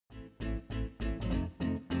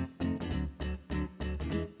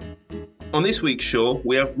On this week's show,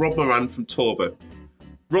 we have Rob Moran from Tova.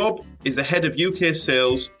 Rob is the head of UK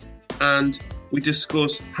sales, and we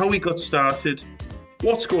discuss how he got started,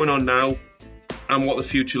 what's going on now, and what the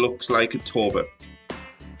future looks like at Tova.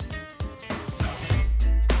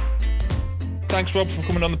 Thanks, Rob, for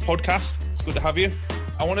coming on the podcast. It's good to have you.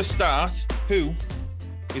 I want to start. Who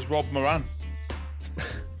is Rob Moran?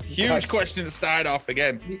 Huge question to start off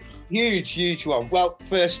again. Huge one. Well,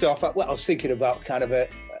 first off, I was thinking about kind of an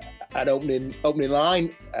opening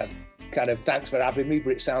line. Kind of thanks for having me,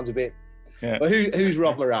 but it sounds a bit. Yeah. But who's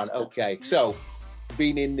Rob Moran? Okay, so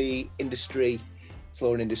been in the industry,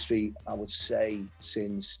 flooring industry, I would say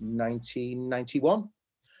since 1991.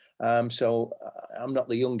 So I'm not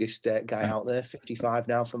the youngest guy out there. 55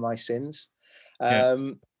 now for my sins.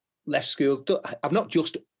 Left school. I've not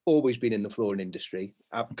just always been in the flooring industry.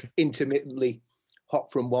 I've intermittently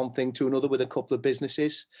hopped from one thing to another with a couple of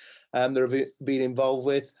businesses that I've been involved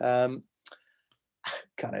with. Kind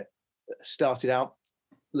of started out,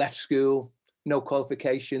 left school, no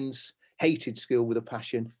qualifications, hated school with a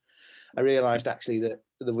passion. I realised actually that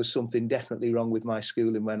there was something definitely wrong with my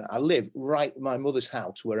schooling when I lived right in my mother's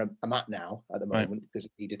house where I'm at now at the moment because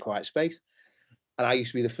it needed quiet space. And I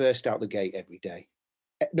used to be the first out the gate every day,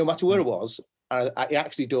 no matter where it was. It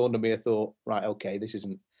actually dawned on me, I thought, right, okay, this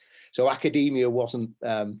isn't. So academia wasn't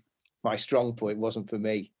my strong point, wasn't for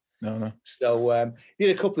me. No. So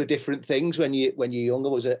did a couple of different things when you're younger.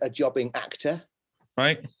 I was a jobbing actor.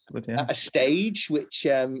 Right. At a stage, which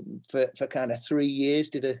for kind of 3 years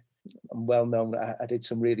I'm well known. I did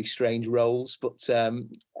some really strange roles, but I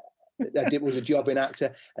was a jobbing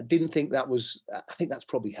actor. I didn't think that was. I think that's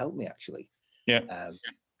probably helped me actually. Yeah.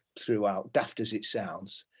 Throughout, daft as it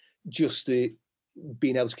sounds, just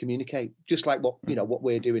being able to communicate, just like what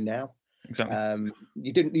we're doing now. Exactly.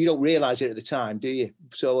 You don't realise it at the time, do you?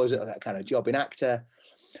 So I was that kind of jobbing actor,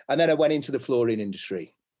 and then I went into the flooring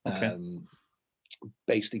industry. Okay.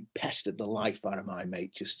 Basically pestered the life out of my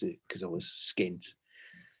mate just because I was skint.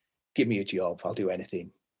 Give me a job, I'll do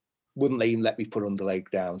anything. Wouldn't even let me put underlay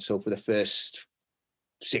down. So for the first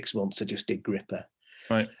 6 months, I just did gripper.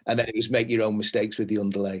 Right. And then it was make your own mistakes with the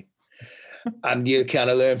underlay. And you kind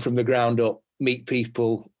of learn from the ground up, meet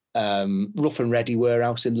people. Rough and Ready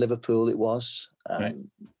warehouse in Liverpool it was.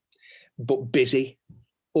 But busy,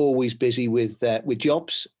 always busy with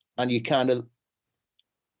jobs. And you kind of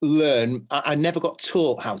learn. I never got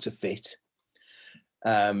taught how to fit.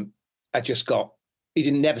 My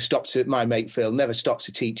mate Phil never stopped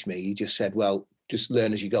to teach me. He just said, well, just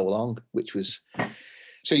learn as you go along, which was,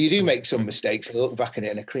 so you do make some mistakes. I look back at it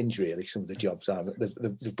and I cringe really, some of the jobs.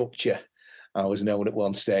 The butcher, I was known at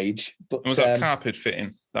one stage. But was that carpet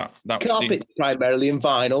fitting? That carpet primarily and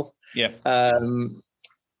vinyl. Yeah.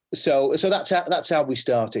 So that's how we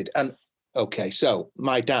started. And okay, so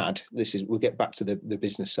my dad, we'll get back to the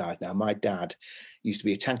business side now. My dad used to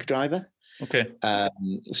be a tanker driver. Okay.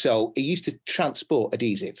 So he used to transport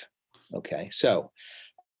adhesive. Okay. So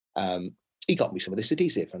he got me some of this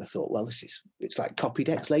adhesive and I thought, well, it's like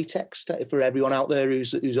Copydex latex. For everyone out there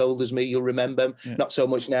who's old as me, you'll remember. Yeah. Not so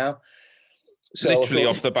much now. So literally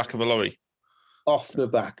off the back of a lorry. Off the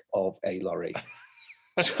back of a lorry.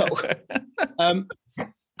 So I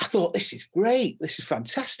thought, this is great. This is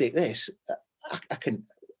fantastic. I can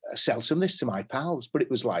sell some of this to my pals, but it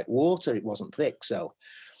was like water. It wasn't thick. So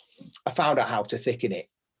I found out how to thicken it.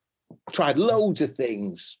 Tried loads of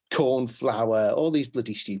things, corn flour, all these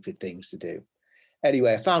bloody stupid things to do.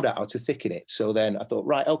 Anyway, I found out how to thicken it. So then I thought,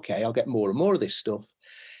 right, okay, I'll get more and more of this stuff.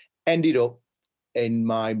 Ended up in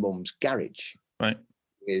my mum's garage. Right.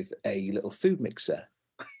 With a little food mixer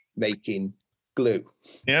making glue.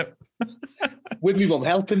 Yep. With my mum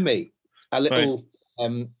helping me. A little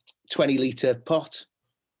 20-litre pot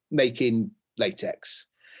making latex.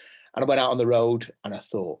 And I went out on the road and I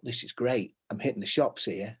thought, this is great. I'm hitting the shops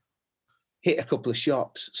here. Hit a couple of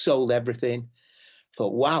shops, sold everything.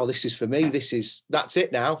 Thought, wow, this is for me. That's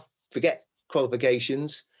it now. Forget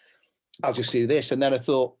qualifications. I'll just do this. And then I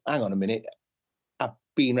thought, hang on a minute. I've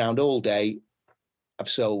been around all day. I've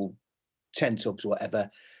sold 10 tubs, whatever.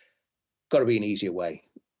 Got to be an easier way.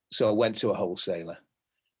 So I went to a wholesaler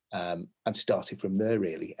and started from there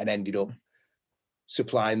really and ended up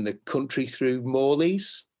supplying the country through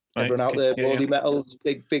Morley's. Everyone out there, Morley Metals,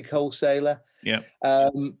 big wholesaler. Yeah.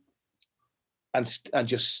 And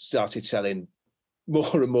just started selling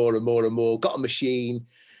more and more and more and more. Got a machine,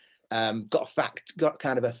 got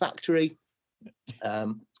kind of a factory.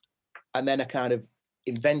 And then I kind of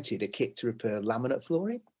invented a kit to repair laminate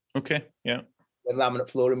flooring. Okay, yeah. When laminate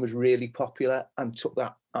flooring was really popular, and took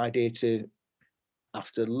that idea to,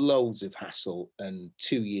 after loads of hassle and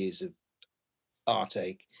 2 years of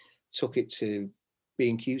heartache, took it to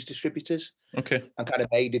B&Q's distributors. Okay. And kind of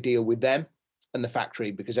made a deal with them and the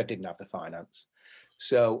factory because I didn't have the finance.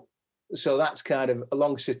 So that's kind of a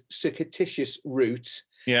long circuitous route.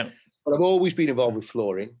 Yeah. But I've always been involved with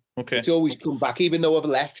flooring. Okay. It's always come back, even though I've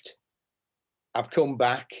left, I've come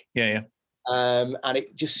back. Yeah. And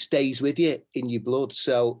it just stays with you in your blood.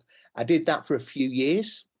 So I did that for a few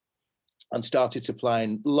years and started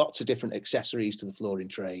supplying lots of different accessories to the flooring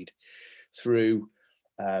trade through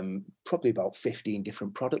probably about 15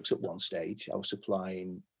 different products at one stage. I was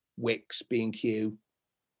supplying Wickes, B&Q,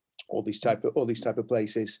 all these type of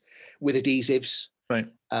places with adhesives, right?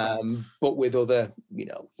 But with other,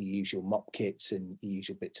 your usual mop kits and your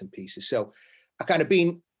usual bits and pieces. So I kind of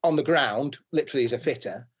been on the ground, literally as a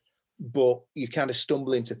fitter, but you kind of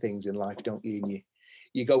stumble into things in life, don't you? And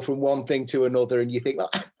you go from one thing to another, and you think,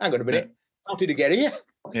 well, hang on a minute, how did I get here?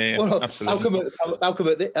 Yeah, well, absolutely. How come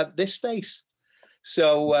at this space?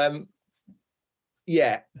 So,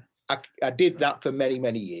 I did that for many,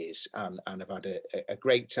 many years, and I've had a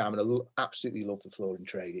great time, and I absolutely love the flooring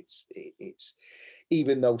trade. It's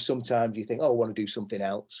even though sometimes you think, oh, I want to do something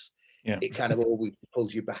else, it kind of always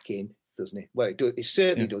pulls you back in, doesn't it? Well, it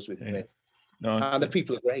certainly does with me. No, and the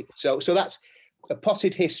people are great. So that's a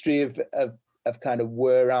potted history of kind of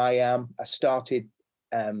where I am. I started.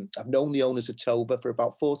 I've known the owners of Tova for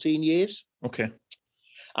about 14 years. Okay.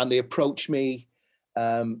 And they approached me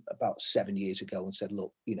about 7 years ago and said,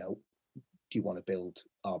 look, do you want to build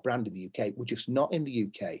our brand in the UK? We're just not in the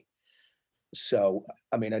UK. So,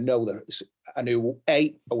 I mean, I knew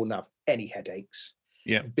A, I wouldn't have any headaches.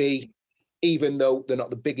 Yeah. B, even though they're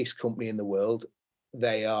not the biggest company in the world,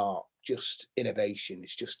 they are just innovation.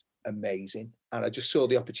 It's just amazing. And I just saw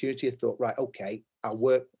the opportunity. I thought, right, okay, I'll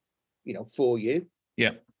work, for you.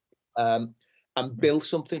 Yeah. And build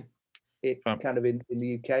something. Kind of in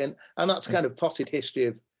the UK, and that's kind of potted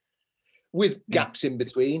history with gaps in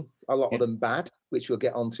between, a lot of them bad, which we'll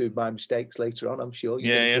get onto by mistakes later on, I'm sure.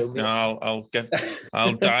 No,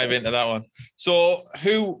 I'll dive into that one. So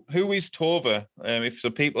who is Tova? If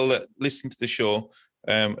the people that listen to the show,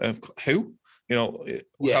 who,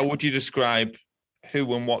 how would you describe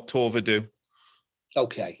who and what Tova do?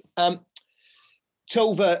 Okay.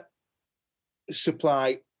 Tova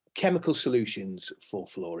supply chemical solutions for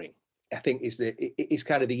flooring, I think is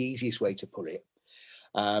kind of the easiest way to put it.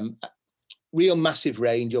 Real massive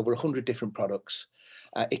range, over 100 different products.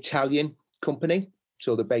 Italian company,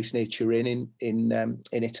 so they're based near Turin in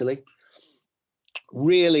Italy.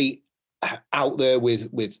 Really out there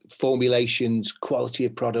with formulations, quality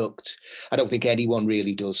of product. I don't think anyone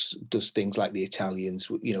really does things like the Italians.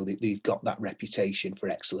 They've got that reputation for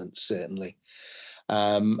excellence, certainly.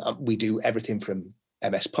 We do everything from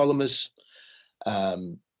MS polymers,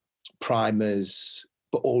 primers,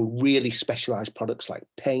 but all really specialized products like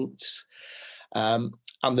paints. And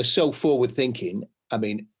they're so forward thinking. I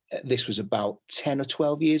mean, this was about 10 or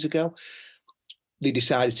 12 years ago. They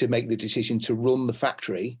decided to make the decision to run the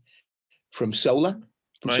factory from solar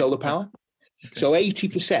power. Okay. So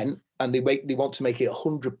 80%, and they want to make it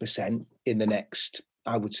 100% in the next,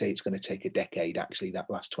 I would say it's going to take a decade, actually, that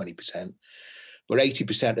last 20%. But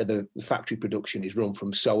 80% of the factory production is run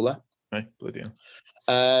from solar. Right, bloody hell.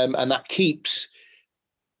 And that keeps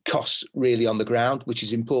costs really on the ground, which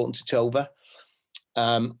is important to Tova.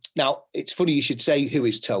 Now, it's funny you should say who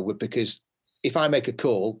is Tova, because if I make a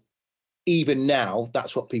call, even now,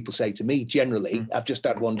 that's what people say to me generally. I've just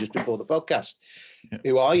had one just before the podcast. Yeah.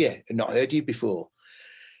 Who are you? I've not heard you before.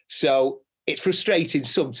 So it's frustrating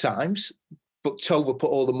sometimes, but Tova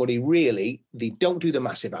put all the money, really. They don't do the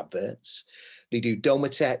massive adverts. They do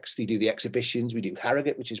Domatex, they do the exhibitions, we do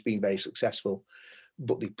Harrogate, which has been very successful,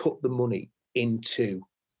 but they put the money into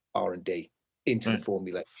R&D, into the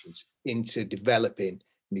formulations, into developing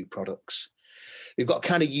new products. They've got a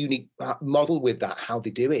kind of unique model with that, how they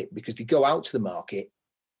do it, because they go out to the market,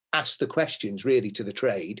 ask the questions really to the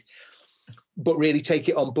trade, but really take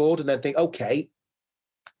it on board and then think, okay,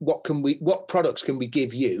 what products can we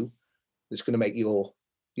give you that's going to make your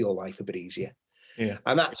life a bit easier? Yeah.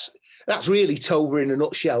 And that's really Tova in a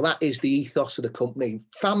nutshell. That is the ethos of the company.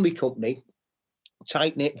 Family company,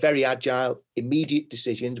 tight-knit, very agile, immediate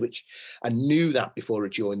decisions, which I knew that before I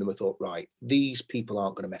joined them. I thought, right, these people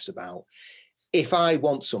aren't going to mess about. If I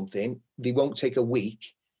want something, they won't take a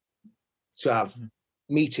week to have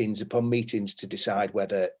meetings upon meetings to decide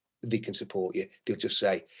whether they can support you. They'll just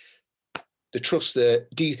say, the trust there,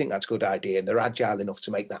 do you think that's a good idea? And they're agile enough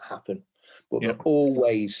to make that happen. But they're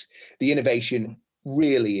always, the innovation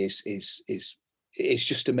really is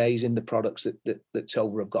just amazing, the products that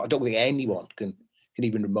Tova have got. I don't think anyone can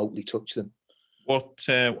even remotely touch them. What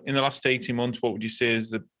in the last 18 months, what would you say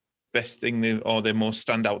is the best thing or the most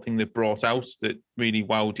standout thing they've brought out that really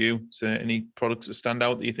wowed you? So any products that stand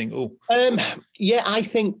out that you think, oh? Yeah, I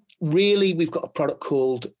think really we've got a product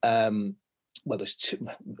called, well, there's two.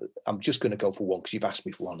 I'm just going to go for one because you've asked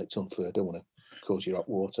me for one. It's unfair. I don't want to cause you hot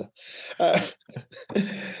water.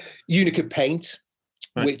 Unica Paint,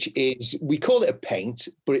 right, which is, we call it a paint,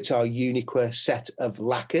 but it's our Uniqua set of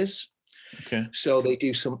lacquers. Okay. So they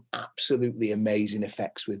do some absolutely amazing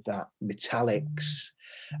effects with that. Metallics,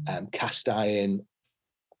 cast iron,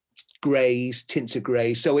 greys, tints of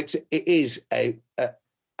greys. So it is a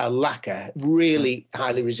lacquer, really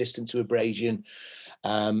highly resistant to abrasion,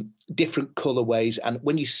 different colorways. And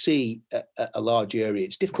when you see a large area,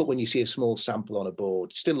 it's difficult when you see a small sample on a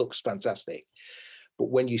board. It still looks fantastic.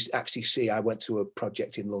 But when you actually see, I went to a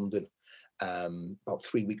project in London about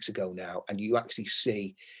 3 weeks ago now, and you actually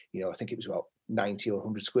see, I think it was about 90 or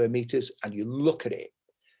 100 square meters, and you look at it,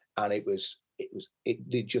 and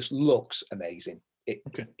it just looks amazing.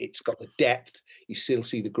 It's got the depth. You still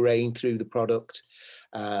see the grain through the product.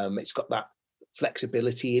 It's got that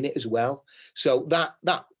flexibility in it as well. So that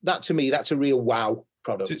to me, that's a real wow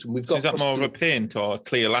product. And we've got. Is that more of a paint or a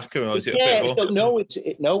clear lacquer, or is it a bit of? No,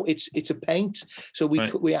 it's a paint. So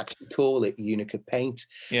we actually call it Unica Paint.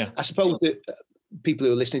 Yeah. I suppose that people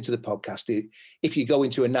who are listening to the podcast, if you go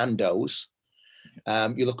into a Nando's,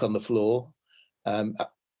 you look on the floor.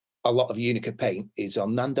 A lot of Unica Paint is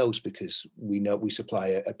on Nando's because we know we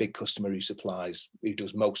supply a big customer who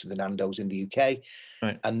does most of the Nando's in the UK,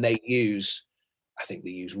 right, and they use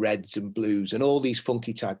reds and blues and all these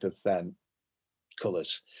funky type of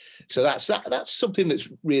colours. So that's something that's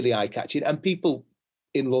really eye-catching. And people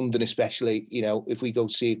in London, especially, if we go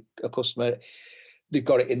see a customer, they've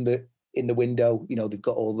got it in the window. They've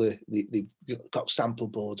got all they've got sample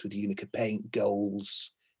boards with Unica Paint,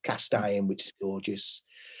 golds, cast iron, which is gorgeous,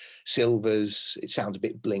 silvers. It sounds a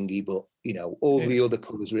bit blingy, but the other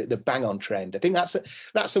colours are the bang on trend. I think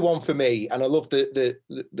that's the one for me, and I love the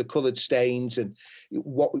coloured stains and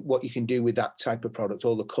what you can do with that type of product.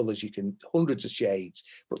 All the colours, you can, hundreds of shades.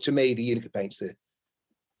 But to me, the Unica Paint's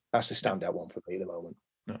that's the standout one for me at the moment.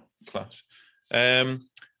 No, class. And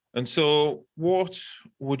so, what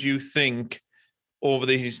would you think over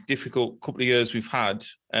these difficult couple of years we've had?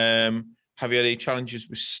 Have you had any challenges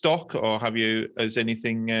with stock, or has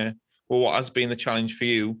anything, what has been the challenge for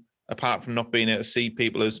you, apart from not being able to see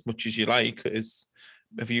people as much as you like?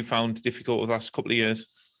 Have you found difficult the last couple of years?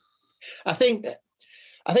 I think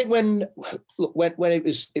when it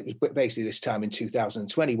was basically this time in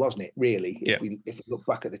 2020, wasn't it, really? Yeah. If we look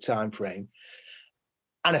back at the time frame.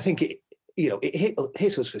 And I think it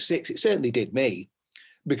hit us for six. It certainly did me,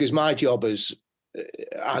 because my job is,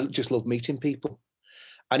 I just love meeting people.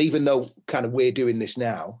 And even though kind of we're doing this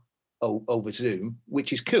now over Zoom,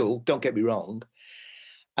 which is cool, don't get me wrong,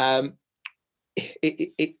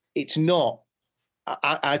 it's not.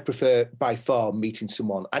 I prefer by far meeting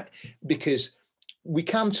someone, because we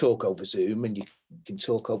can talk over Zoom and you can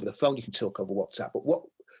talk over the phone, you can talk over WhatsApp. But what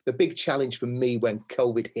the big challenge for me when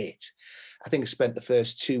COVID hit, I think I spent the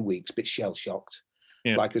first 2 weeks a bit shell-shocked,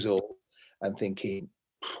 like us all, and thinking,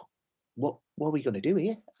 what are we going to do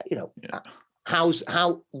here?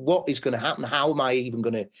 What is going to happen? How am I even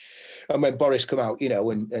going to? And when Boris come out,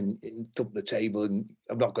 and thump the table, and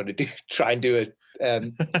I'm not going to try and do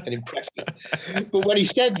an impression. But when he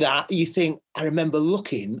said that, you think, I remember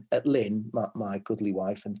looking at Lynn, my goodly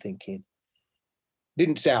wife, and thinking,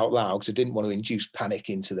 didn't say out loud because I didn't want to induce panic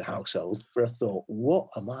into the household, but I thought, what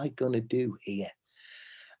am I going to do here?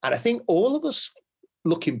 And I think all of us,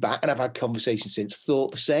 looking back, and I've had conversations since,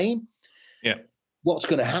 thought the same. Yeah. What's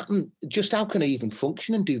going to happen? Just how can I even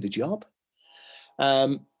function and do the job?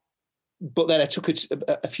 But then I took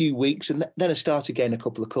a few weeks, and then I started getting a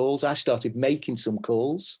couple of calls. I started making some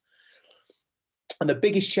calls. And the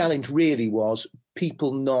biggest challenge really was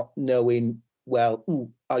people not knowing, well,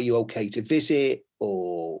 are you okay to visit?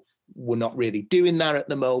 Or we're not really doing that at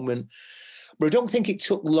the moment. But I don't think it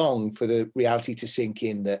took long for the reality to sink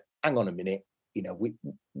in that, hang on a minute,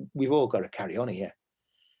 we've all got to carry on here.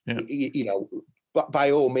 Yeah. But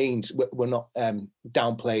by all means, we're not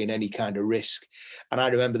downplaying any kind of risk. And I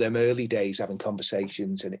remember them early days having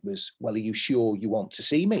conversations, and it was, well, are you sure you want to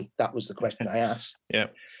see me? That was the question I asked. Yeah,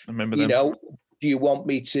 I remember them. Do you want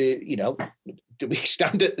me to, do we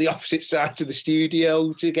stand at the opposite sides of the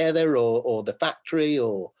studio together or the factory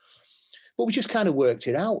but we just kind of worked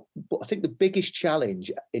it out. But I think the biggest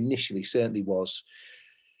challenge initially certainly was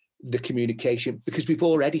the communication, because we've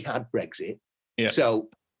already had Brexit. Yeah. So,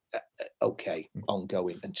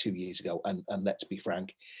 ongoing, and 2 years ago. And let's be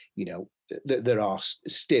frank, there are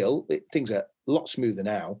still, things are a lot smoother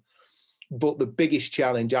now, But the biggest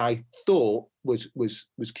challenge I thought was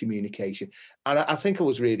communication. And I think I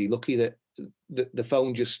was really lucky that the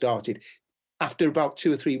phone just started after about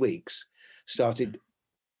 2 or 3 weeks, started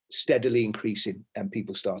steadily increasing, and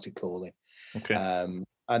people started calling. Okay.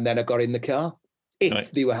 And then I got in the car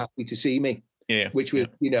if they were happy to see me. Yeah. Which was,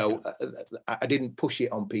 I didn't push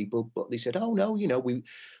it on people, but they said, "Oh no,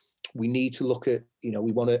 we need to look at,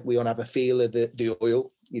 we want to have a feel of the oil,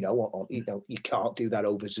 you can't do that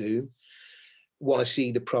over Zoom. Want to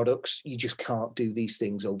see the products, you just can't do these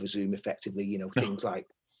things over Zoom effectively, things like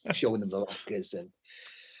showing them the lockers and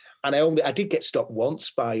I did get stopped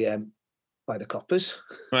once by the coppers,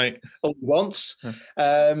 right? Only once,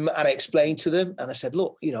 and I explained to them, and I said,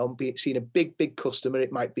 look, I'm seeing a big customer.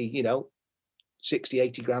 It might be 60,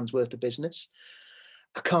 80 grand's worth of business.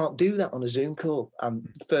 I can't do that on a Zoom call. And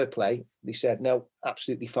fair play, they said no,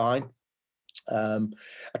 absolutely fine. I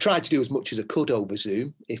tried to do as much as I could over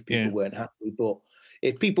Zoom if people weren't happy, but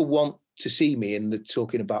if people want to see me and they're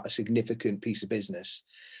talking about a significant piece of business,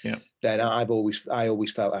 then I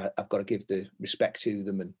always felt I've got to give the respect to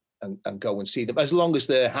them and go and see them as long as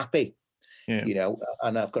they're happy,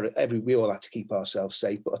 and I've got we all have to keep ourselves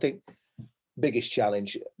safe. But I think biggest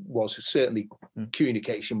challenge was certainly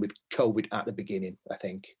communication with COVID at the beginning, I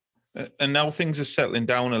think. And now things are settling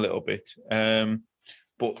down a little bit.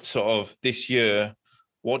 But sort of this year,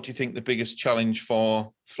 what do you think the biggest challenge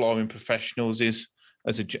for flooring professionals is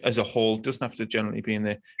as a whole? It doesn't have to generally be in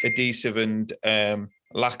the adhesive and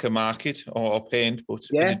lacquer market or paint, but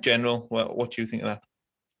as a general, what do you think of that?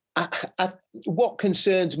 What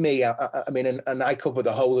concerns me, I mean, and I cover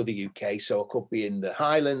the whole of the UK, so I could be in the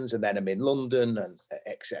Highlands and then I'm in London and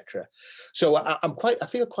etc. So I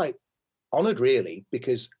feel quite honoured, really,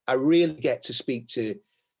 because I really get to speak to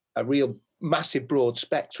a real massive broad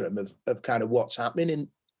spectrum of kind of what's happening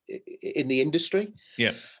in the industry.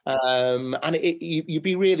 Yeah. And you'd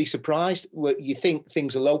be really surprised. You think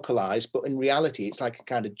things are localized, but in reality, it's like a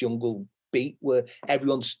kind of jungle beat where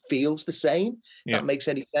everyone feels the same. Yeah. That makes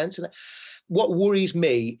any sense. And what worries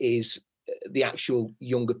me is the actual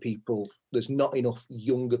younger people. There's not enough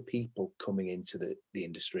younger people coming into the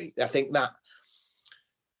industry. I think that's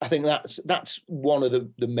one of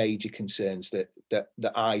the major concerns that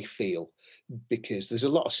I feel, because there's a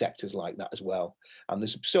lot of sectors like that as well, and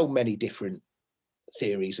there's so many different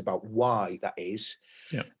theories about why that is.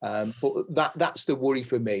 Yeah. But that's the worry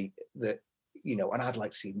for me, that and I'd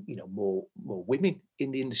like to see more women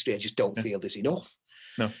in the industry. I just don't feel there's enough.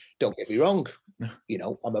 No, don't get me wrong. No.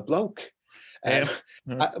 I'm a bloke. But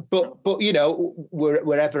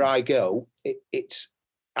wherever I go,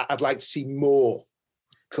 I'd like to see more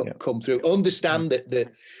come through. Understand that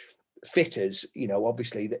the fitters,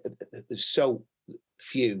 obviously there's so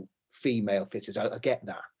few female fitters. I get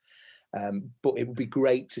that, but it would be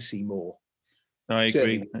great to see more. No, I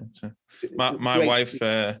agree. My wife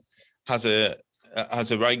has a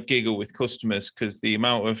right giggle with customers, because the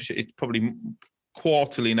amount of, it's probably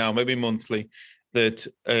quarterly now, maybe monthly, that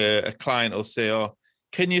a client will say, "Oh,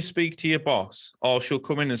 can you speak to your boss?" Or she'll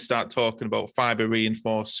come in and start talking about fibre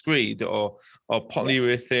reinforced screed or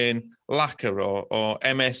polyurethane lacquer or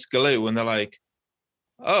MS glue. And they're like,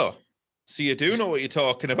 "Oh, so you do know what you're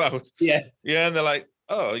talking about?" Yeah. Yeah. And they're like,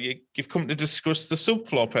 "Oh, you've come to discuss the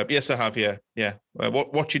subfloor prep." "Yes, I have. Yeah. Yeah.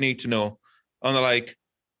 What do you need to know?" And they're like,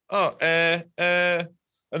 "Oh,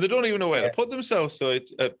 and they don't even know where to put themselves." So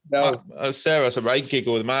it's Sarah's a right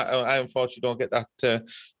giggle with them. I unfortunately don't get that to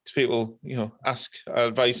people, ask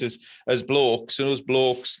advice as blokes, and us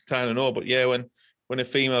blokes kind of know. But yeah, when a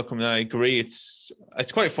female comes in, I agree. It's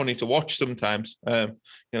quite funny to watch sometimes.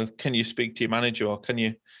 Can you speak to your manager, or can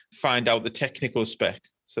you find out the technical spec?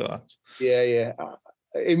 So that's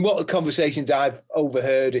in what conversations I've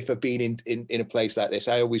overheard, if I've been in a place like this,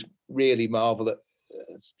 I always really marvel at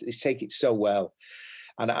they take it so well.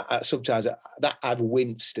 And I sometimes I've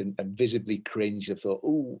winced and visibly cringed. I've thought,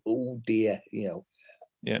 oh dear,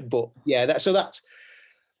 Yeah. But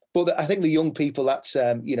but I think the young people, that's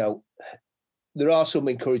there are some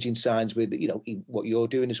encouraging signs with what you're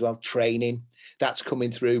doing as well, training that's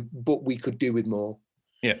coming through, but we could do with more.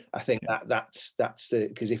 Yeah. I think that's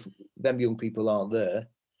because if them young people aren't there,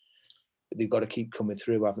 they've got to keep coming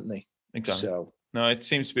through, haven't they? Exactly. So no, it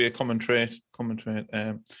seems to be a common trait.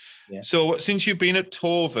 So since you've been at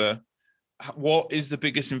Tova, what is the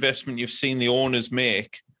biggest investment you've seen the owners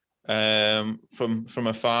make from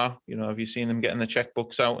afar? Have you seen them getting the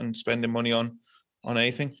checkbooks out and spending money on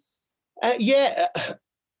anything?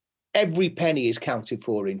 Every penny is counted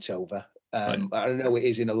for in Tova. I know it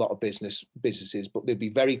is in a lot of businesses, but they'd be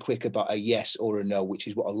very quick about a yes or a no, which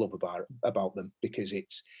is what I love about them, because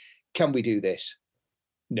it's, can we do this?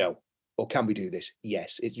 No. or can we do this?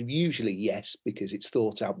 Yes. It's usually yes, because it's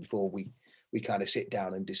thought out before we kind of sit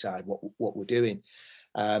down and decide what we're doing.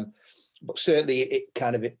 But certainly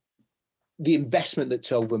the investment that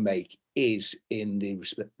Tova make is in the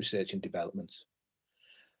research and development.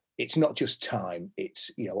 It's not just time,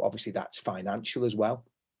 it's, obviously that's financial as well.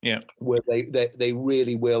 Yeah. Where they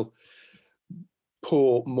really will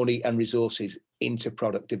pour money and resources into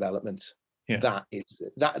product development. Yeah.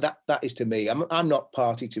 That is to me. I'm not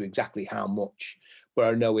party to exactly how much, but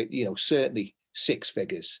I know it. Certainly 6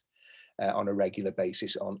 figures on a regular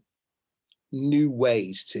basis on new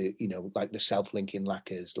ways to, like the self-linking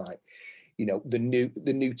lacquers, like the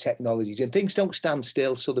new technologies, and things don't stand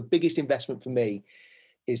still. So the biggest investment for me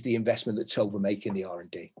is the investment that Tova make in the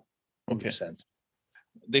R&D. 100%. Okay.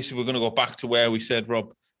 We're going to go back to where we said,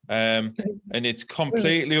 Rob, and it's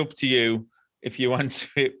completely up to you if you answer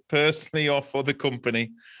it personally or for the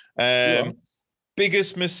company.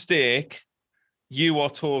 Biggest mistake you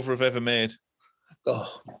or Tova have ever made?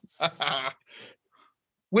 Oh.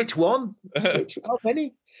 Which one? How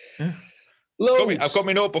many? Loads. I've got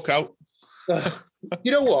my notebook out.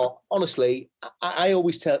 You know what? Honestly, I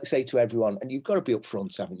always say to everyone, and you've got to be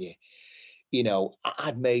upfront, haven't you?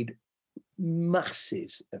 I've made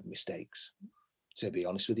masses of mistakes, to be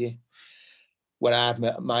honest with you. When I had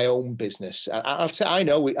my own business, I'll say I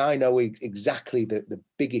know exactly the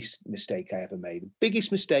biggest mistake I ever made. The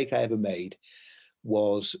biggest mistake I ever made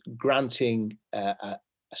was granting a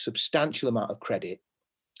substantial amount of credit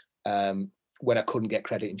when I couldn't get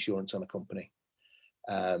credit insurance on a company,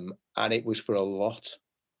 and it was for a lot.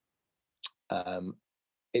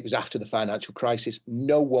 It was after the financial crisis.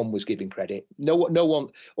 No one was giving credit. No one.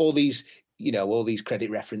 All these credit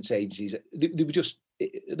reference agencies. They were just.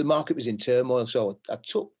 The market was in turmoil, so I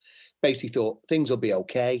basically thought things will be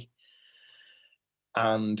okay,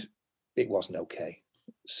 and it wasn't okay.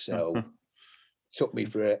 So it took me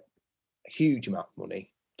for a huge amount of money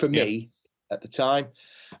for me at the time,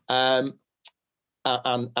 and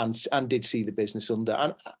did see the business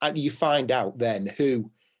under. And you find out then who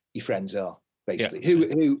your friends are, basically,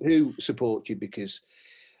 who support you, because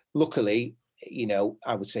luckily,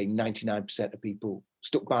 I would say 99% of people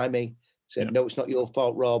stuck by me. Said, no, it's not your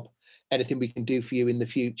fault, Rob. Anything we can do for you in the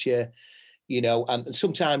future, and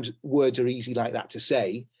sometimes words are easy like that to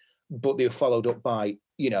say, but they're followed up by,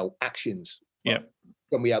 actions. Yeah.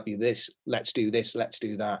 Can we help you this? Let's do this. Let's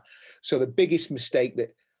do that. So the biggest mistake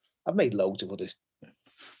that I've made loads of other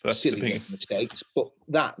silly mistakes, but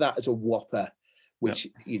that is a whopper, which,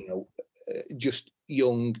 just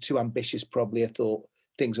young, too ambitious, probably. I thought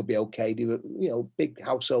things will be okay. They were, big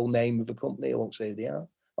household name of a company. I won't say who they are,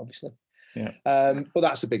 obviously. Yeah. But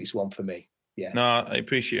that's the biggest one for me. Yeah. No, I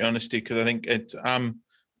appreciate your honesty, because I think I'm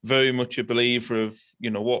very much a believer of,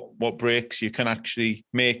 what breaks you can actually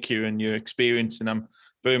make you and your experience. And I'm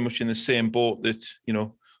very much in the same boat that,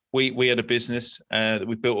 we had a business that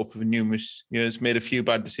we built up over numerous years, made a few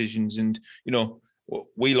bad decisions, and,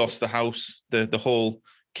 we lost the house, the whole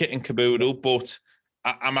kit and caboodle, but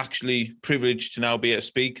I'm actually privileged to now be able to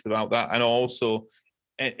speak about that and also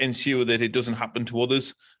ensure that it doesn't happen to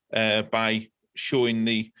others. By showing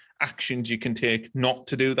the actions you can take not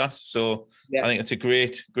to do that. So I think it's a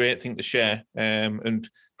great thing to share, and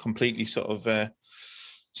completely sort of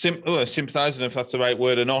sympathise, if that's the right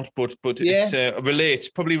word or not, but it's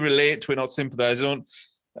relate to it, not sympathise.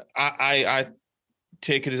 I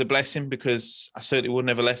take it as a blessing, because I certainly would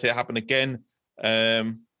never let it happen again.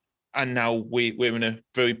 And now we're in a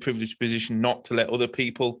very privileged position not to let other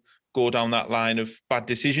people go down that line of bad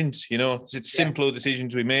decisions. It's simpler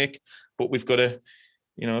decisions we make, but we've got to,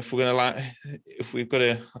 if we've got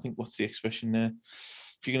to, I think, what's the expression there?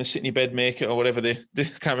 If you're going to sit in your bed, make it, or whatever they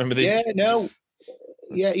can't remember.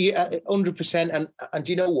 100%. And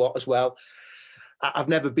do you know what, as well? I've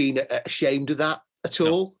never been ashamed of that at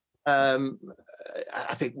all. I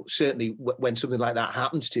think certainly when something like that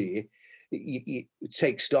happens to you, you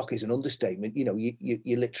take stock is an understatement.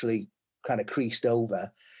 You literally kind of creased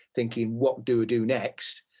over, thinking, what do I do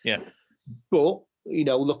next? Yeah. But,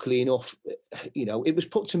 luckily enough, it was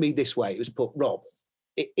put to me this way. It was put, Rob,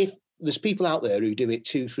 if there's people out there who do it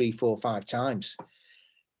 2, 3, 4, 5 times,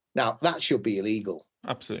 now that should be illegal.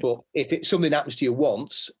 Absolutely. But if something happens to you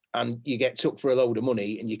once and you get took for a load of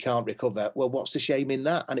money and you can't recover, well, what's the shame in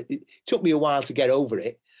that? And it took me a while to get over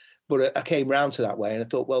it, but I came round to that way, and I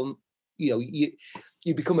thought, well, you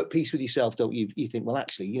become at peace with yourself, don't you? You think, well,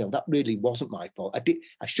 actually, that really wasn't my fault.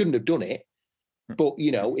 I shouldn't have done it, but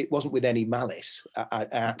it wasn't with any malice. I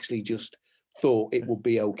actually just thought it would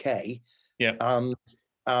be okay. Yeah.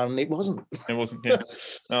 And it wasn't. It wasn't. Yeah.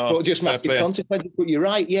 But just massive consequences. But you're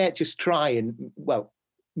right. Yeah, just try and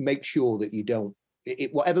make sure that you don't,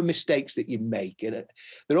 whatever mistakes that you make, and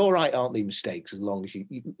they're all right, aren't they, mistakes, as long as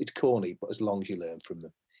it's corny, but as long as you learn from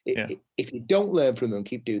them. If you don't learn from them and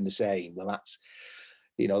keep doing the same, well, that's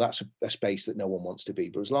a space that no one wants to be.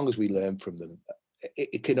 But as long as we learn from them,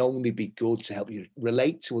 it can only be good to help you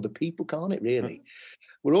relate to other people, can't it, really?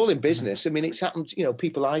 We're all in business. I mean, it's happened,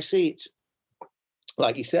 people I see, it's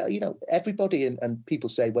like you said, everybody, and people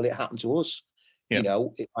say, well, it happened to us.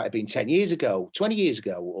 It might have been 10 years ago, 20 years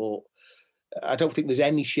ago, or I don't think there's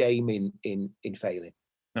any shame in failing.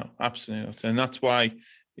 No, absolutely not. And that's why,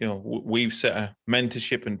 we've set a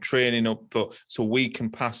mentorship and training up so we can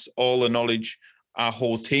pass all the knowledge our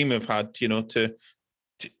whole team have had,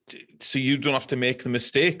 so you don't have to make the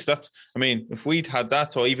mistakes. If we'd had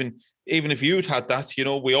that, or even if you'd had that,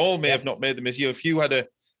 we all may have not made the mistake. If you had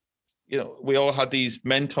we all had these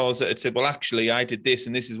mentors that had said, well, actually, I did this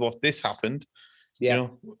and this is what this happened. The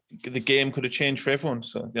game could have changed for everyone.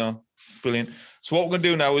 So, brilliant. So what we're going to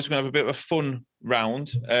do now is we're going to have a bit of a fun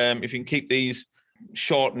round. If you can keep these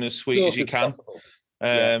short and as sweet as you can.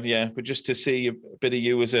 But just to see a bit of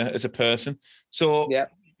you as a person. So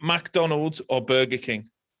McDonald's or Burger King?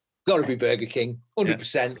 Got to be Burger King,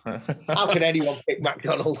 100%. How can anyone pick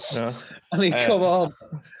McDonald's? No. I mean, come on.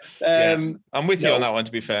 I'm with you on that one,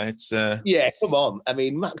 to be fair. It's come on. I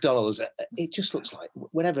mean, McDonald's, it just looks like,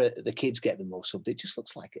 whenever the kids get them or something, it just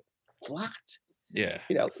looks like it flat. Yeah.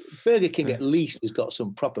 Burger King at least has got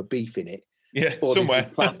some proper beef in it. Yeah,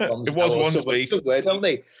 somewhere. It was once beef. Somewhere, don't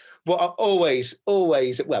they? But I always,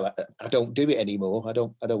 well, I don't do it anymore. I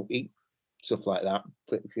don't eat stuff like that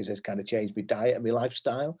because it's kind of changed my diet and my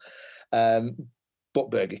lifestyle. But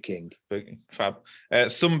Burger King. Fab.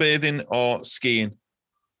 Sunbathing or skiing?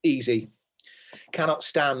 Easy. Cannot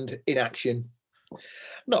stand inaction. I'm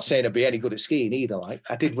not saying I'd be any good at skiing either. Like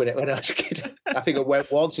I did when I was a kid. I think I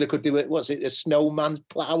went once and I could do it. What's it? A snowman's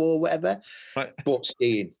plow or whatever. Right. But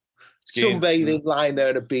skiing. Sunbathing, lying there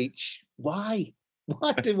on a beach. Why?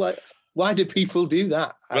 Why do people do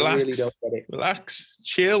that? Relax, I really don't get it. Relax,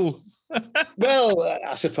 chill. Well,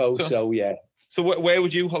 I suppose so. Yeah. So where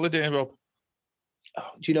would you holiday, Rob? Oh,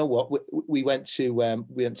 do you know what? We went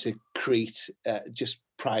to Crete just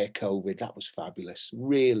prior COVID. That was fabulous.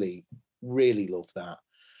 Really, really loved that.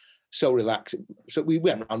 So relaxing. So we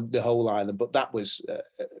went around the whole island, but that was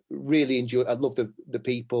really enjoyed. I love the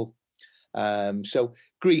people. So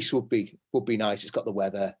Greece would be nice. It's got the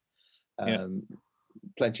weather,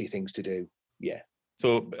 plenty of things to do. Yeah.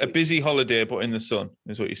 So a busy holiday, but in the sun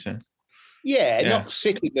is what you're saying. Yeah, not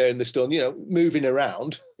sitting there in the sun, moving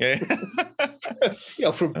around. Yeah.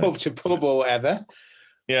 From pub to pub or whatever.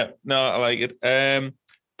 Yeah, no, I like it.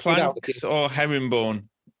 Planks or herringbone?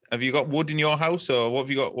 Have you got wood in your house, or what have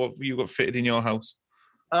you got fitted in your house?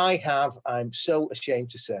 I have. I'm so ashamed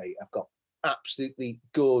to say I've got absolutely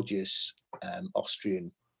gorgeous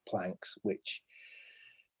Austrian planks, which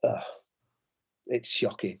it's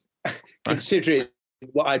shocking considering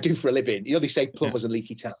what I do for a living. They say plumbers and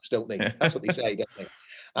leaky taps, don't they? That's what they say, don't they?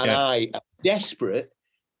 And I am desperate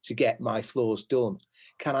to get my floors done.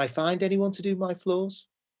 Can I find anyone to do my floors?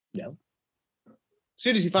 No. As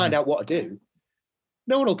soon as you find out what I do,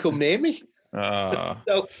 no one will come near me.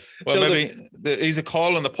 Maybe there's a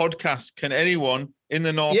call on the podcast. Can anyone in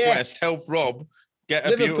the Northwest help Rob get a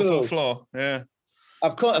Liverpool beautiful floor? Yeah.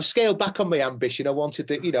 I've scaled back on my ambition. I wanted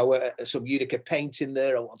some Unica paint in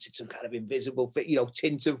there. I wanted some kind of invisible,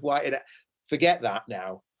 tint of white. Forget that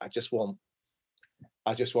now. I just want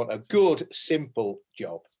a good, simple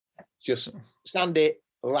job. Just sand it,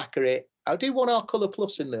 lacquer it. I'll do one R-Colour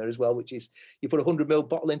Plus in there as well, which is you put a 100ml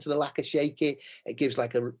bottle into the lacquer, shake it. It gives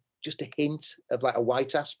just a hint of a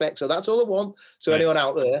white aspect. So that's all I want. So anyone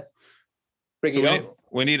out there, bring it on.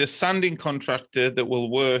 We need a sanding contractor that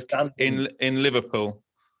will work in Liverpool.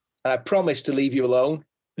 I promise to leave you alone,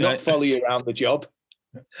 not follow you around the job.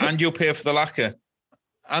 And you'll pay for the lacquer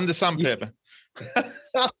and the sandpaper.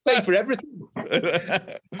 I'll pay for everything.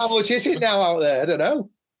 How much is it now out there? I don't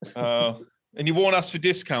know. And you won't ask for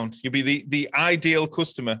discount. You'll be the ideal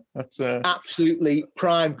customer. That's absolutely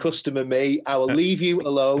prime customer, me. I will leave you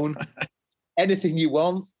alone. Anything you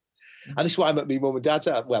want. And this is why I'm at my mum and dad's.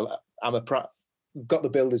 Well, got the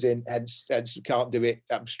builders in, hence can't do it.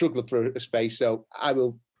 I'm struggling for a space, so I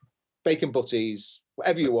will bacon butties,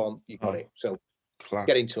 whatever you want, you got it. So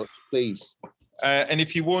get in touch, please. And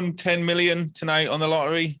if you won 10 million tonight on the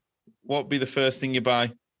lottery, what would be the first thing you buy?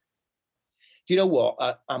 Do you know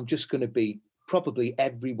what? I'm just going to be probably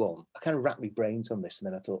everyone. I kind of wrapped my brains on this,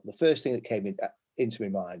 and then I thought the first thing that came into my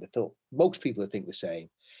mind, I thought most people would think the same.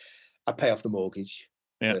 I pay off the mortgage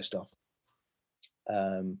first off.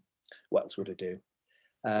 What else would I do?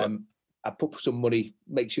 I put some money,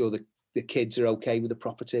 make sure the kids are okay with the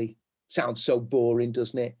property. Sounds so boring,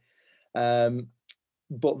 doesn't it?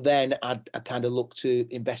 But then I'd kind of look to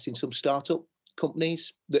invest in some startup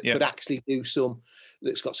companies that could actually do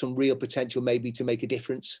that's got some real potential maybe to make a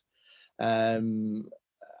difference. I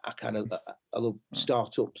love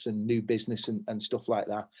startups and new business and stuff like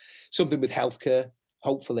that. Something with healthcare,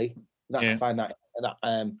 hopefully. I find that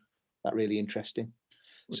really interesting.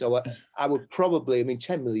 So I would probably,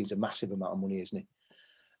 10 million is a massive amount of money, isn't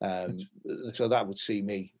it? So that would see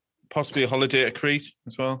me. Possibly a holiday at Crete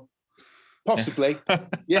as well. Possibly,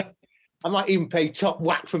 yeah. I might even pay top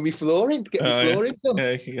whack for me flooring. Get me flooring done.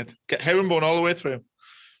 Yeah, you get herringbone all the way through.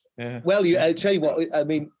 Yeah. Well, I'll tell you what.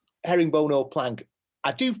 Herringbone or plank.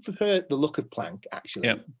 I do prefer the look of plank, actually.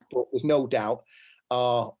 Yeah. But there's no doubt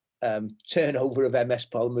our turnover of MS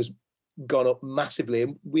Polymer's gone up massively,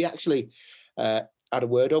 and we actually had a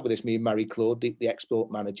word over this. Me and Marie Claude, the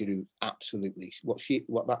export manager, who absolutely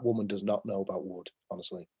what that woman does not know about wood.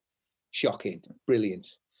 Honestly, shocking, brilliant.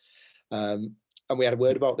 And we had a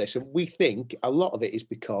word about this, and we think a lot of it is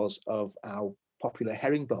because of how popular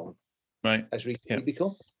herringbone has recently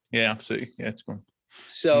become. Yeah, absolutely. Yeah, it's gone.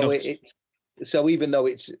 So so even though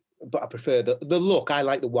but I prefer the look. I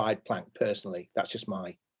like the wide plank personally. That's just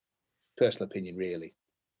my personal opinion, really.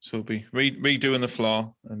 So we'll be redoing the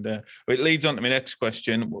floor, and it leads on to my next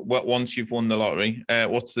question. Once you've won the lottery,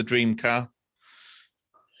 what's the dream car?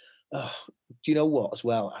 Oh, do you know what, as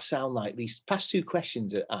well? I sound like these past two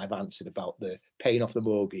questions that I've answered about the paying off the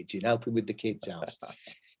mortgage and helping with the kids' house.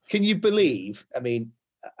 Can you believe? I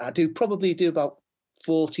probably do about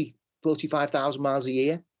 45,000 miles a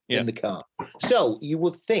year in the car. So you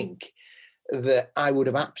would think that I would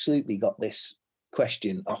have absolutely got this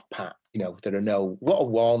question off pat. There are no what a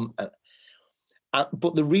one.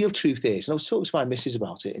 But the real truth is, and I was talking to my missus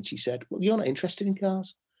about it, and she said, "Well, you're not interested in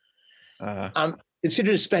cars." And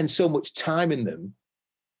considering I spend so much time in them,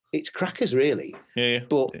 it's crackers, really. Yeah.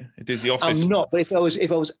 But it is the office. I'm not. But if I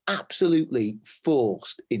was absolutely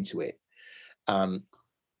forced into it, I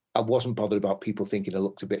wasn't bothered about people thinking I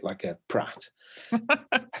looked a bit like a prat.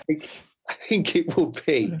 I think it would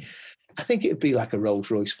be. I think it'd be like a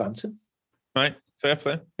Rolls Royce Phantom. Right. Fair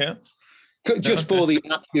play. Yeah. Just for the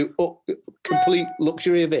absolute complete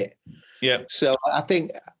luxury of it. Yeah. So I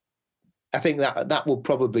think that will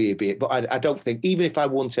probably be it. But I don't think, even if I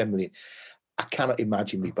won 10 million, I cannot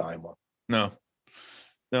imagine me buying one. No.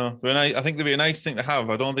 I think there'd be a nice thing to have.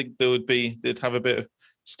 I don't think they'd have a bit of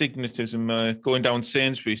stigmatism going down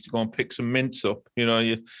Sainsbury's to go and pick some mints up.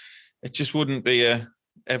 It just wouldn't be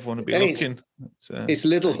everyone would be looking. It's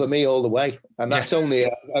little for me all the way. And that's only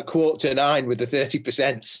a 8:45 with the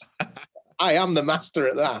 30%. I am the master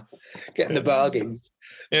at that, getting the bargains.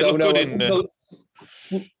 Yeah, so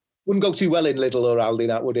wouldn't go too well in Lidl or Aldi,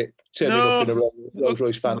 that would it? Turning up in a Rolls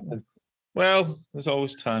Royce Phantom. Well, there's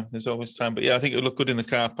always time. But yeah, I think it would look good in the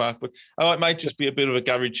car park. But it might just be a bit of a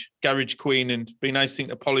garage queen, and be a nice thing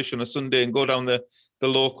to polish on a Sunday and go down the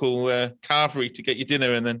local carvery to get your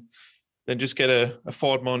dinner, and then just get a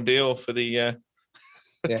Ford Mondeo for the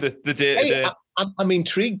day-to-day. I'm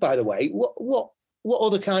intrigued, by the way. What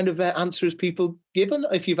other kind of answers people given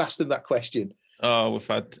if you've asked them that question? Oh, we've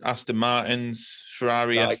had Aston Martins,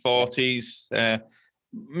 Ferrari F40s.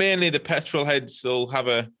 Mainly the petrol heads will have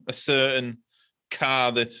a certain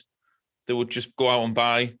car that they would just go out and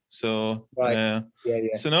buy. So yeah.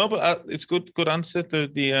 So no, but it's good answer.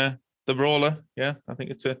 The roller, yeah, I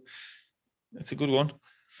think it's a good one.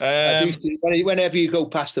 Whenever you go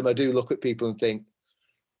past them, I do look at people and think,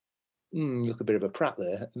 you look a bit of a prat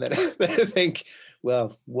there. And then I think,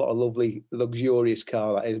 well, what a lovely, luxurious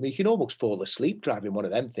car that is. You can almost fall asleep driving one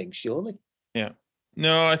of them things, surely. Yeah.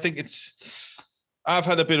 No, I think I've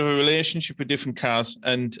had a bit of a relationship with different cars.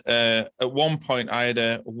 And at one point, I had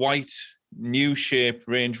a white, new shape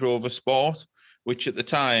Range Rover Sport, which at the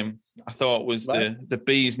time I thought was the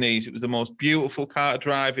bee's knees. It was the most beautiful car to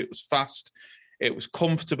drive. It was fast. It was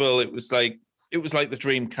comfortable. It was like the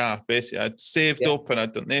dream car, basically. I'd saved up and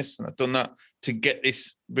I'd done this and I'd done that to get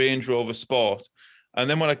this Range Rover Sport. And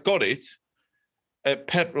then when I got it, at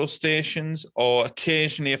petrol stations, or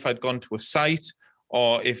occasionally if I'd gone to a site,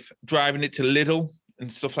 or if driving it to Lidl and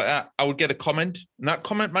stuff like that, I would get a comment. And that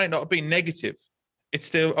comment might not have been negative. It's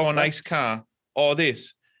still, a nice car, or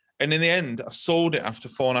this. And in the end, I sold it after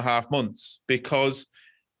 4.5 months because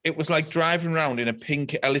it was like driving around in a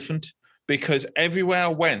pink elephant. Because everywhere I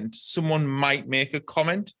went, someone might make a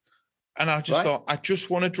comment. And I just thought, I just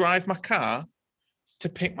want to drive my car to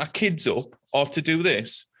pick my kids up or to do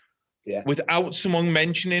this without someone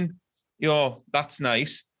mentioning, that's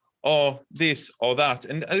nice. or this or that.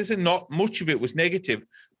 And I think not much of it was negative,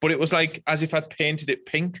 but it was like as if I'd painted it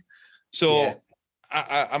pink. So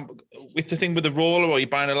I'm with the thing with the roller, or you're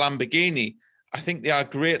buying a Lamborghini, I think they are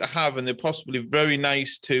great to have, and they're possibly very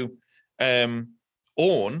nice to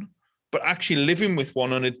own, but actually living with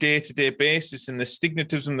one on a day-to-day basis and the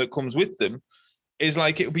stigmatism that comes with them is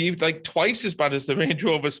like, it would be like twice as bad as the Range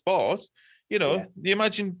Rover Sport. You know, you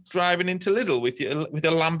imagine driving into Lidl with a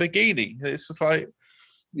Lamborghini. It's just like,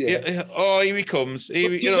 oh, here he comes.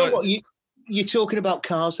 You know what? You're talking about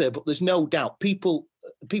cars there, but there's no doubt people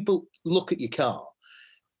look at your car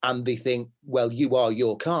and they think, well, you are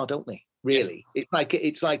your car, don't they? Really,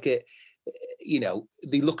 it's like a, you know,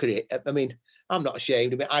 they look at it. I mean, I'm not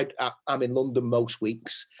ashamed. I mean, I'm in London most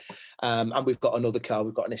weeks, and we've got another car.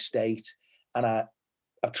 We've got an estate, and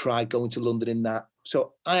I've tried going to London in that.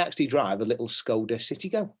 So I actually drive a little Skoda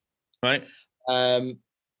Citigo. Right.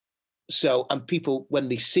 So, and people, when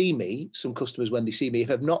they see me, some customers, when they see me,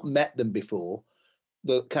 if I've not met them before,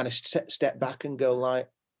 they'll kind of step back and go like,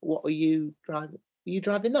 "What are you driving? Are you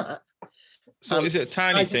driving that?" So is it a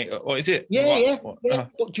tiny thing, or is it? Yeah.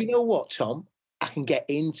 But do you know what, Tom? I can get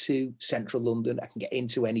into central London. I can get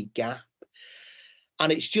into any gap.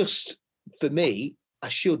 And it's just, for me,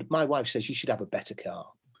 my wife says you should have a better car.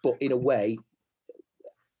 But in a way,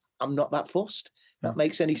 I'm not that fussed. That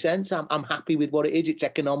makes any sense. I'm happy with what it is. It's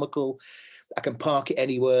economical. I can park it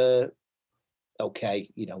anywhere. Okay,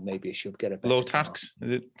 you know, maybe I should get a better low tax. Car.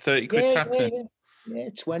 Is it 30 quid tax? Yeah,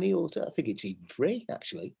 20 or so. I think it's even free,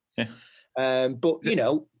 actually. Yeah. But you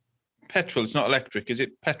know, petrol. It's not electric, is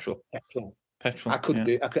it? Petrol. I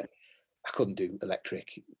couldn't do electric.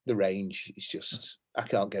 The range is just, I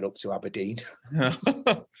can't get up to Aberdeen.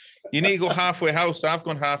 You need to go halfway house. I've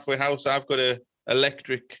gone halfway house. I've got a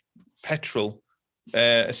electric petrol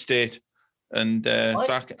estate, and so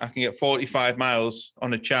I can get 45 miles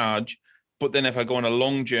on a charge. But then if I go on a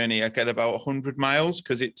long journey, I get about 100 miles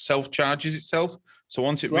because it self-charges itself. So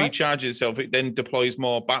once it recharges itself, it then deploys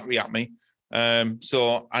more battery at me.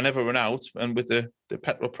 So I never run out. And with the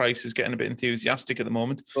petrol prices getting a bit enthusiastic at the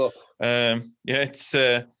moment, it's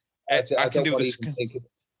I can do this.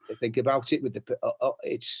 Think about it with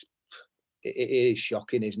it is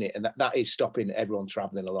shocking, isn't it? And that is stopping everyone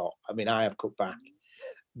traveling a lot. I mean, I have cut back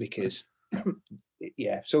because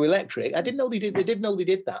So electric. I didn't know they did. They didn't know they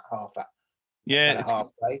did that half.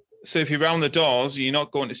 Halfway. So if you're round the doors, you're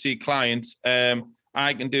not going to see clients.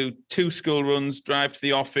 I can do 2 school runs, drive to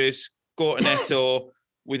the office, go to Netto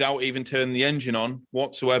without even turning the engine on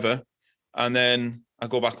whatsoever, and then I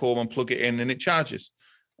go back home and plug it in and it charges.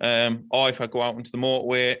 Or if I go out into the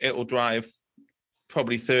motorway, it'll drive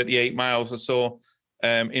probably 38 miles or so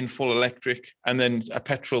in full electric, and then a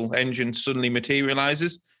petrol engine suddenly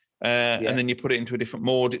materializes. And then you put it into a different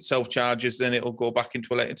mode, it self-charges, then it'll go back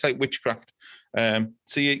into electric. It's like witchcraft.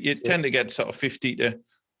 So you tend to get sort of 50 to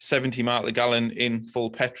 70 miles a gallon in full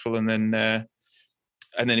petrol, and then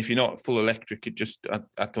if you're not full electric, it just I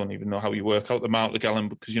don't even know how you work out the mile a gallon,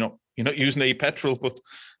 because you're not using any petrol. But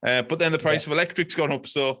then the price of electric's gone up,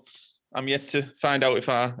 so I'm yet to find out if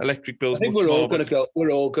our electric bills. I think we're all going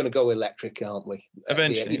to go electric, aren't we?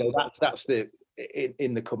 Eventually, that's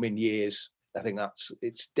in the coming years. I think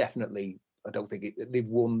it's definitely. I don't think they've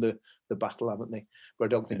won the battle, haven't they? But I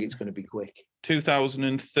don't think it's going to be quick.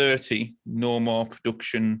 2030, no more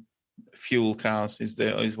production fuel cars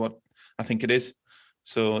is what I think it is.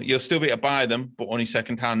 So you'll still be able to buy them, but only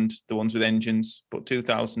second-hand, the ones with engines. But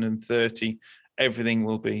 2030, everything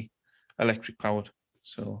will be electric powered.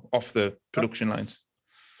 So off the production lines.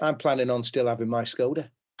 I'm planning on still having my Skoda.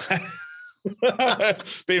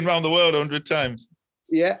 Been around the world 100 times.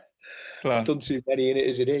 Yeah. Class. I've done too many in it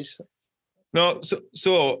as it is. No,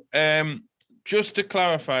 so just to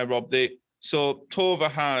clarify, Rob, so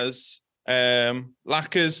Tova has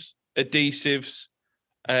lacquers, adhesives,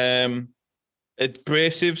 abrasives,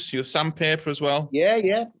 your sandpaper as well.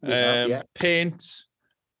 Yeah. Paints.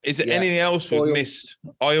 Is there anything else we've missed?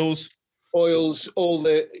 Oils, all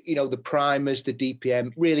the primers, the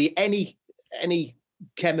DPM, really any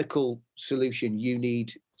chemical solution you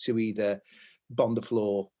need to either bond a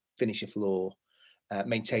floor, finish a floor,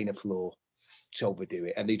 maintain a floor. Tova do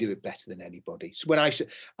it, and they do it better than anybody. So when I've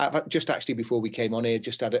just actually before we came on here,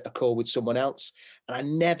 just had a call with someone else,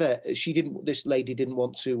 and this lady didn't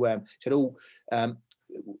want to, said,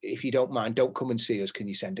 if you don't mind, don't come and see us. Can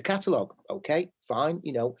you send a catalogue? Okay, fine. Do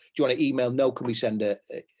you want to email? No, can we send a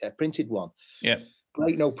printed one? Yeah.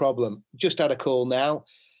 Great, no problem. Just had a call now.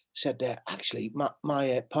 Said, actually,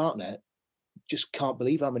 my partner just can't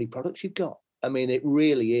believe how many products you've got. I mean, it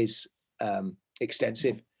really is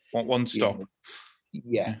extensive. Want one stop.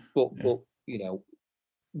 Yeah. But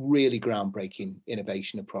really groundbreaking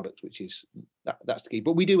innovation of products, which is that's the key.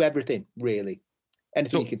 But we do everything, really,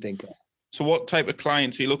 anything you can think of. So what type of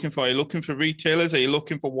clients are you looking for? Are you looking for retailers? Are you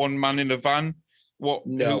looking for one man in a van? What?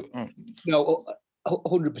 No,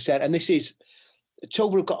 100%. And this is,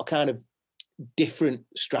 Tova have got a kind of different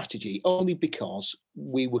strategy, only because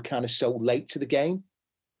we were kind of so late to the game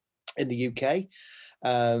in the UK.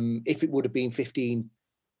 If it would have been 15,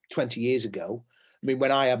 20 years ago, I mean,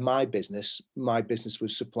 when I had my business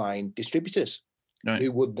was supplying distributors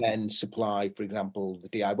who would then supply, for example, the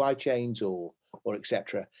DIY chains or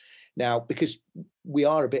etc. Now, because we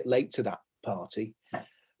are a bit late to that party,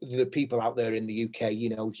 the people out there in the UK, you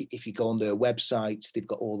know, if you go on their websites, they've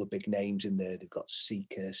got all the big names in there. They've got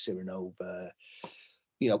Sika, Ceranova,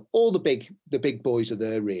 you know, all the big boys are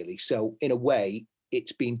there, really. So in a way,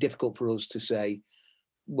 it's been difficult for us to say,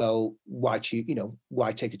 well, why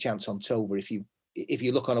take a chance on Tova if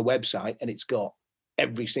you look on a website and it's got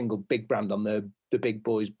every single big brand on there, the big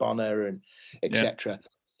boys, Bonner and etc. Yeah.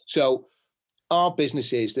 So our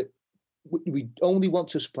business is that we only want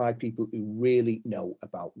to supply people who really know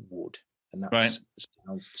about wood, and that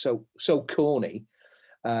sounds so corny,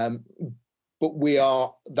 but we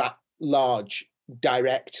are that large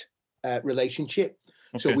direct relationship.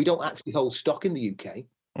 Okay. So we don't actually hold stock in the UK.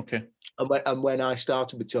 Okay. And when I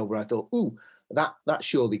started with Tova, I thought, ooh, that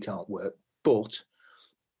surely can't work, but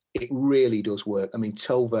it really does work. I mean,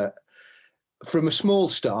 Tova, from a small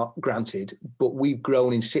start, granted, but we've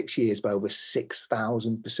grown in 6 years by over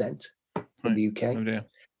 6,000% in the UK. Oh, dear.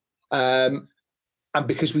 And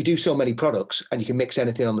because we do so many products and you can mix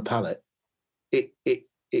anything on the pallet,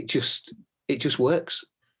 it just works.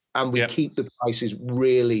 And we keep the prices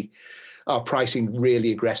our pricing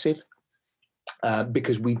really aggressive,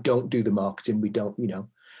 because we don't do the marketing. We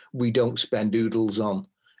don't spend doodles on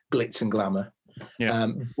glitz and glamour. Yeah.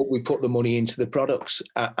 But we put the money into the products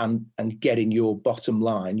and getting your bottom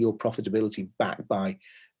line, your profitability back by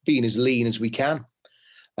being as lean as we can.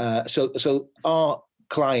 So our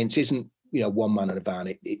clients isn't, one man in a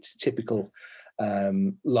van. It's typical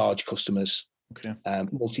large customers,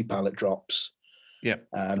 multi-pallet drops. Yeah.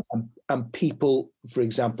 And people, for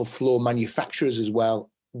example, floor manufacturers as well.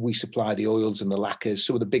 We supply the oils and the lacquers,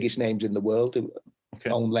 some of the biggest names in the world.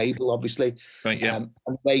 Own label, obviously. Right, yeah.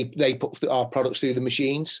 And they put our products through the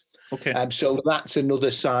machines. Okay. So that's another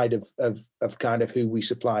side of kind of who we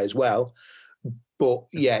supply as well. But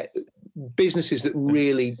yeah, businesses that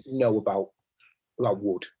really know about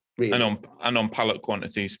wood. Really. And on pallet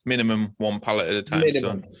quantities, minimum one pallet at a time.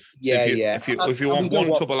 Minimum. So if you want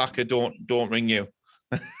one tub of lacquer, don't ring you.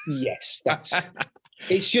 Yes,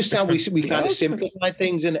 it's just how we kind of simplify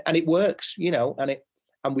things, and it works, and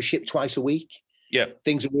we ship twice a week. Yeah,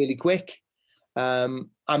 things are really quick. I'm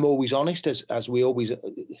always honest, as we always.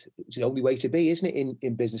 It's the only way to be, isn't it?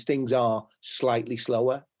 In business, things are slightly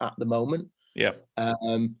slower at the moment. Yeah.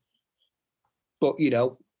 But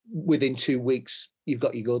within 2 weeks, you've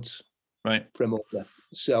got your goods from order.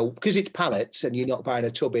 So because it's pallets, and you're not buying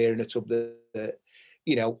a tub here and a tub there,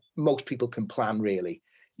 most people can plan really.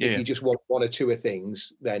 Yeah. If you just want one or two of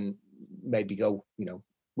things, then maybe go.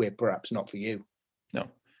 We're perhaps not for you. No.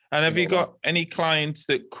 And have you got any clients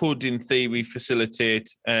that could, in theory, facilitate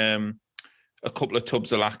a couple of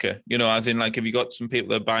tubs of lacquer? As in, like, have you got some people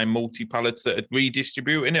that are buying multi-pallets that are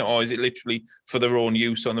redistributing it, or is it literally for their own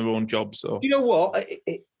use on their own jobs? Or? You know what?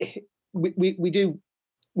 We do.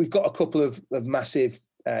 We've got a couple of massive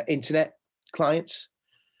internet clients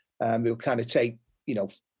who'll kind of take,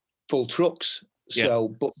 full trucks. So,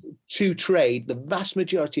 but to trade, the vast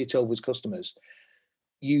majority of Tova's customers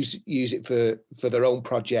use it for their own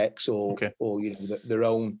projects or their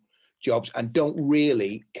own jobs, and don't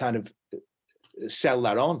really kind of sell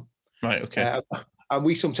that on. Right. Okay. And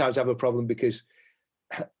we sometimes have a problem because,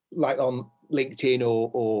 like on LinkedIn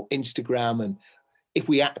or Instagram, and if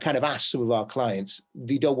we kind of ask some of our clients,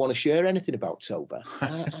 they don't want to share anything about Tova.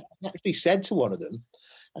 I actually said to one of them,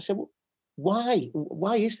 I said, well,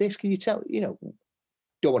 why is this? Can you tell?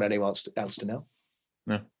 Don't want anyone else to know.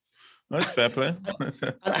 No. That's fair play.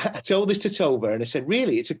 I told this to Tova, and I said,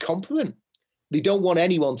 really, it's a compliment. They don't want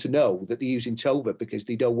anyone to know that they're using Tova because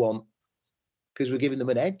we're giving them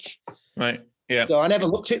an edge. Right. Yeah. So I never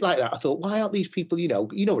looked at it like that. I thought, why aren't these people, you know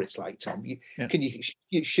what it's like, Tom? Can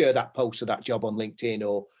you share that post or that job on LinkedIn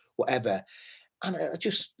or whatever? And I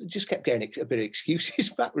just kept getting a bit of excuses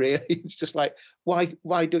back, really. It's just like, why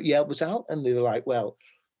don't you help us out? And they were like, well,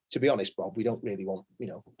 to be honest, Bob, we don't really want,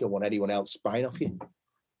 don't want anyone else buying off you.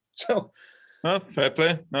 So, fair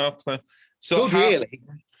play. So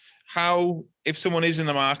how, if someone is in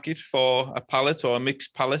the market for a pallet or a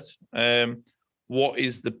mixed pallet, what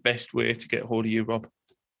is the best way to get hold of you, Rob?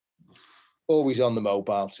 always on the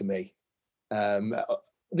mobile to me. The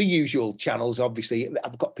usual channels, obviously.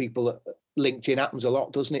 I've got people. LinkedIn happens a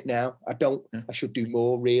lot, doesn't it now? I don't. Yeah. I should do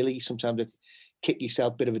more, really. Sometimes I kick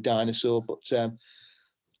yourself, bit of a dinosaur, but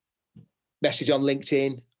message on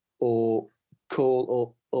LinkedIn or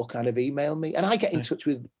call or kind of email me, and I get in touch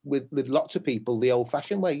with lots of people the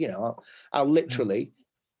old-fashioned way. I'll literally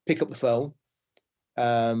pick up the phone,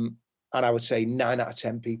 and I would say 9 out of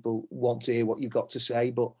 10 people want to hear what you've got to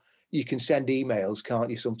say, but you can send emails, can't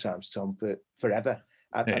you? Sometimes, Tom, forever.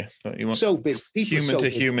 You want so busy. Human to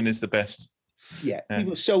human is the best. Yeah,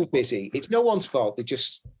 people are so busy. It's no one's fault.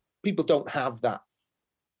 People don't have that.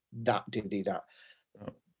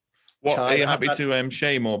 What time. Are you happy to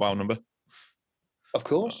share your mobile number? Of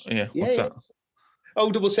course. What's that?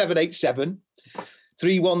 07787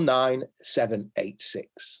 319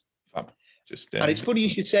 786. Fab. And it's funny you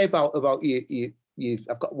should say about you.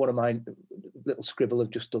 I've got one of my little scribble I've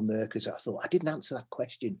just done there because I thought I didn't answer that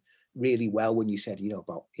question really well when you said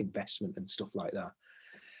about investment and stuff like that.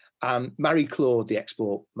 Marie Claude, the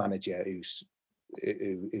export manager, who's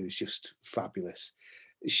just fabulous,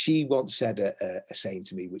 she once said a saying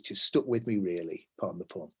to me which has stuck with me really, pardon the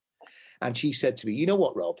pun. And she said to me, "You know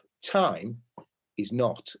what, Rob? Time is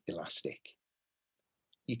not elastic.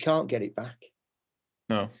 You can't get it back."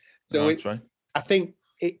 No, that's right. I think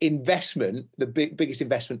investment, the biggest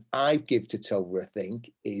investment I give to Tova, I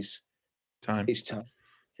think, is time.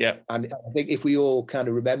 Yeah. And I think if we all kind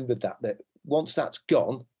of remember that once that's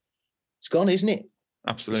gone, it's gone, isn't it?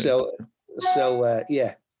 Absolutely. So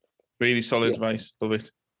yeah. Really solid advice. Love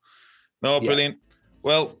it. No, brilliant.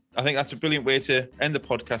 Well, I think that's a brilliant way to end the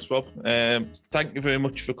podcast, Rob. Thank you very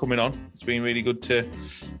much for coming on. It's been really good to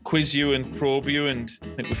quiz you and probe you, and I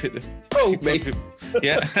think we've hit the... Oh, mate.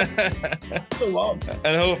 Yeah. So long.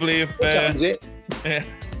 And hopefully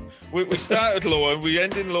we started low and we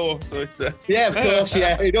ended low, so it's... Yeah, of course,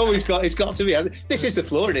 yeah. It's got to be. This is the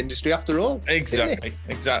flooring industry after all. Exactly.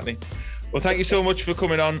 Well, thank you so much for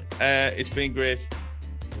coming on. It's been great.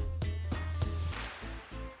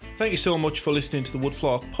 Thank you so much for listening to the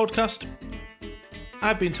Woodflock podcast.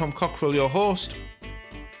 I've been Tom Cockrell, your host.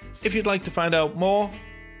 If you'd like to find out more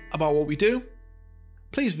about what we do,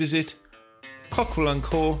 please visit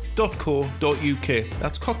cockrellandco.co.uk.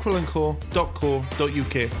 That's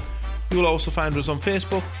cockrellandco.co.uk. You will also find us on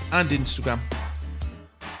Facebook and Instagram.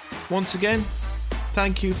 Once again,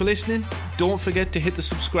 thank you for listening. Don't forget to hit the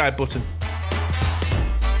subscribe button.